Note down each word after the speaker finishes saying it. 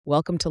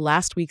Welcome to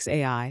Last Week's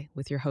AI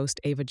with your host,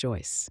 Ava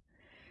Joyce.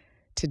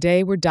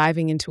 Today, we're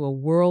diving into a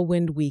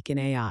whirlwind week in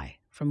AI,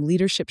 from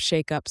leadership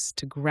shakeups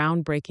to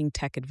groundbreaking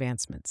tech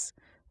advancements.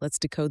 Let's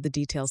decode the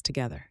details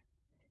together.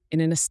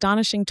 In an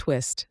astonishing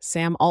twist,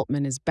 Sam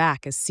Altman is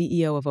back as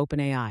CEO of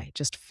OpenAI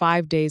just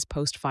 5 days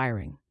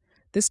post-firing.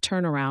 This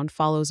turnaround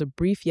follows a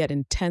brief yet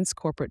intense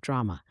corporate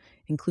drama,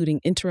 including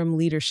interim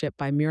leadership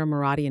by Mira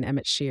Murati and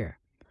Emmett Shear.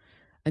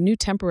 A new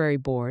temporary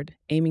board,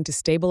 aiming to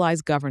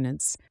stabilize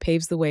governance,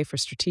 paves the way for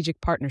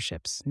strategic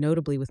partnerships,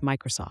 notably with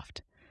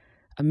Microsoft.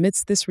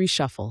 Amidst this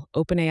reshuffle,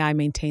 OpenAI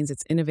maintains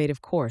its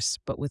innovative course,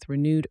 but with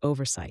renewed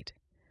oversight.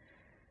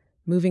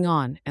 Moving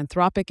on,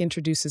 Anthropic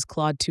introduces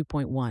Claude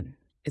 2.1.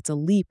 It's a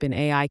leap in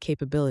AI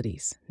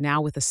capabilities,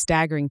 now with a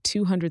staggering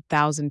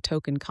 200,000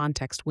 token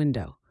context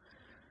window.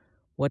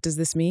 What does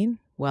this mean?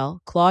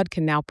 Well, Claude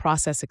can now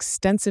process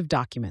extensive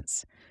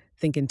documents,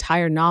 think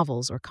entire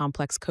novels or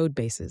complex code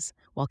bases,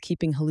 while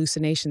keeping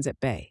hallucinations at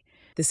bay.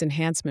 This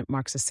enhancement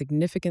marks a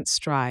significant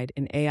stride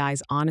in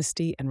AI's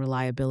honesty and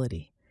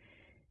reliability.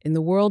 In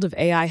the world of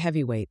AI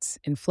heavyweights,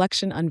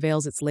 Inflection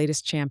unveils its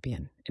latest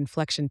champion,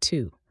 Inflection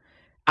 2.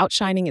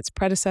 Outshining its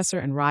predecessor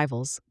and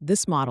rivals,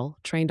 this model,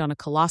 trained on a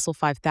colossal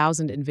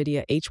 5,000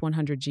 NVIDIA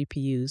H100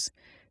 GPUs,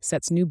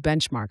 sets new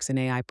benchmarks in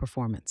AI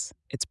performance.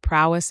 Its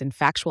prowess in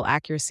factual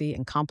accuracy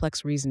and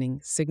complex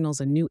reasoning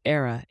signals a new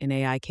era in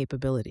AI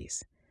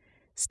capabilities.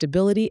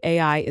 Stability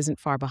AI isn't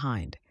far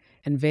behind,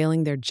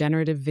 unveiling their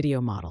generative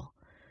video model.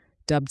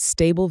 Dubbed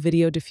Stable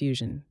Video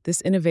Diffusion,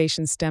 this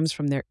innovation stems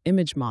from their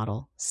image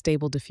model,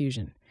 Stable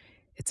Diffusion.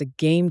 It's a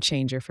game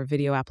changer for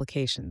video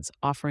applications,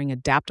 offering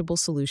adaptable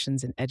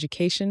solutions in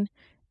education,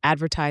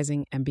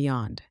 advertising, and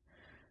beyond.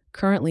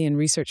 Currently in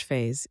research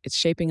phase, it's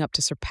shaping up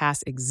to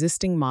surpass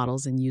existing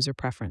models in user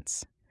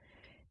preference.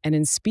 And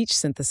in speech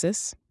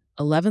synthesis,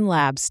 11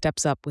 Labs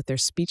steps up with their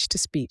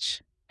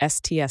speech-to-speech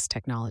STS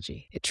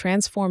technology. It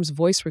transforms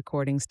voice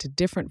recordings to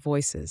different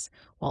voices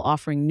while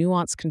offering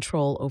nuanced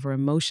control over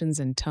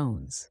emotions and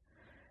tones.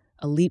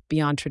 A leap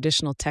beyond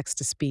traditional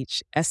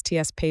text-to-speech,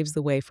 STS paves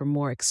the way for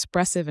more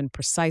expressive and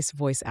precise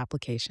voice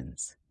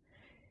applications.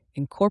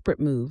 In corporate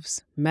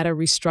moves, Meta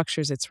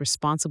restructures its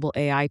responsible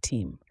AI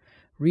team,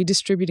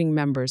 redistributing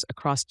members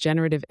across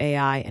generative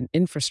AI and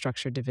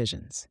infrastructure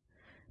divisions.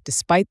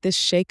 Despite this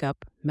shakeup,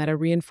 Meta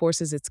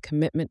reinforces its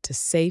commitment to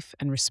safe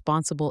and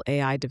responsible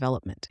AI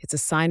development. It's a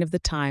sign of the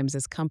times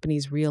as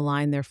companies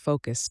realign their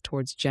focus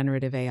towards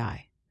generative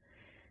AI.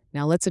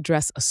 Now let's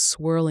address a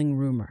swirling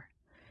rumor.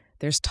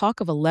 There's talk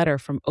of a letter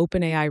from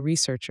OpenAI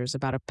researchers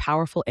about a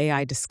powerful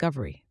AI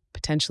discovery,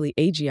 potentially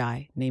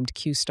AGI, named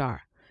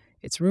Q-star.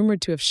 It's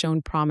rumored to have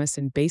shown promise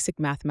in basic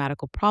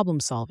mathematical problem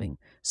solving,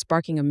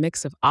 sparking a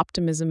mix of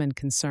optimism and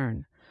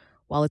concern.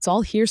 While it's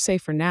all hearsay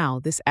for now,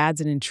 this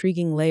adds an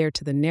intriguing layer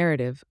to the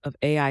narrative of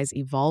AI's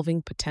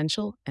evolving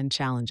potential and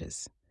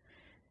challenges.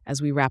 As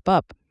we wrap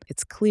up,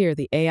 it's clear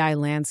the AI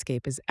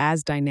landscape is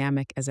as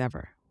dynamic as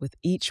ever, with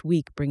each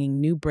week bringing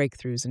new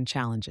breakthroughs and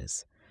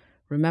challenges.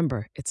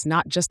 Remember, it's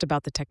not just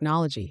about the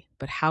technology,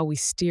 but how we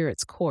steer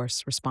its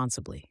course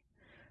responsibly.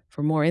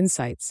 For more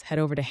insights, head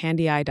over to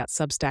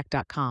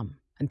handyi.substack.com.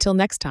 Until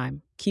next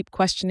time, keep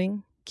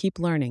questioning, keep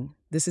learning.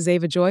 This is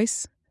Ava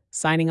Joyce,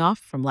 signing off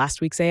from Last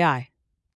Week's AI.